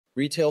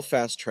Retail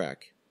Fast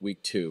Track,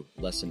 Week 2,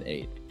 Lesson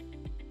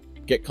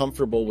 8. Get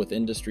comfortable with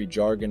industry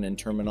jargon and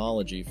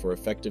terminology for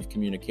effective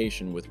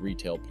communication with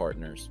retail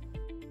partners.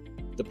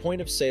 The point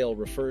of sale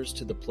refers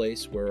to the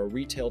place where a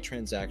retail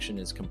transaction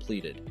is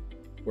completed,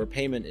 where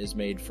payment is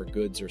made for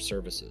goods or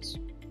services.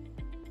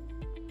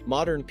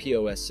 Modern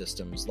POS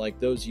systems, like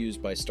those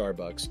used by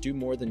Starbucks, do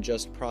more than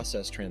just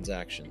process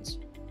transactions.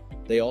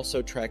 They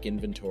also track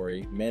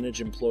inventory,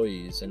 manage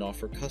employees, and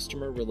offer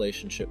customer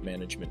relationship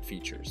management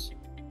features.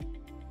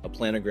 A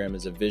planogram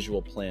is a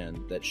visual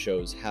plan that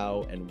shows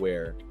how and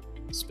where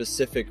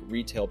specific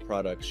retail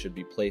products should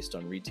be placed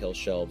on retail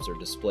shelves or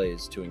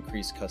displays to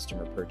increase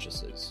customer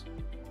purchases.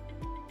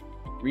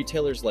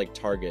 Retailers like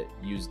Target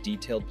use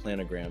detailed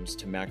planograms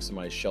to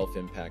maximize shelf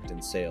impact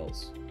and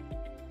sales.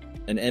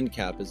 An end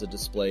cap is a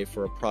display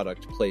for a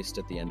product placed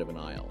at the end of an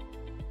aisle.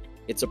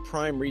 It's a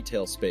prime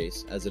retail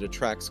space as it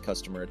attracts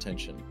customer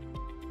attention.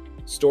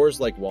 Stores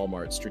like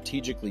Walmart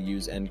strategically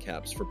use end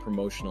caps for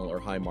promotional or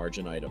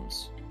high-margin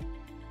items.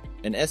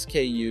 An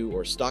SKU,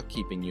 or stock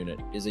keeping unit,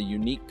 is a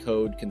unique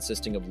code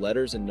consisting of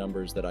letters and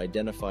numbers that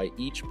identify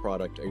each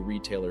product a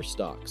retailer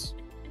stocks.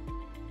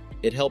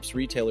 It helps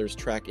retailers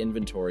track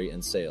inventory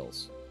and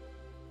sales.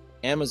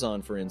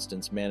 Amazon, for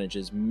instance,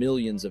 manages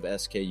millions of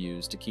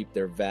SKUs to keep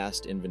their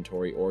vast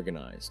inventory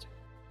organized.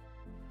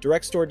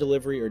 Direct store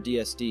delivery, or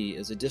DSD,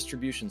 is a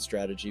distribution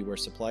strategy where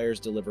suppliers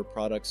deliver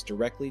products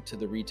directly to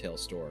the retail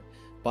store,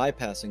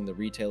 bypassing the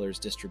retailer's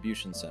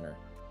distribution center.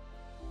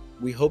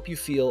 We hope you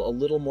feel a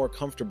little more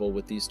comfortable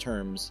with these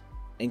terms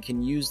and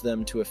can use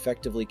them to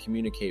effectively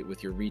communicate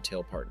with your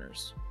retail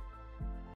partners.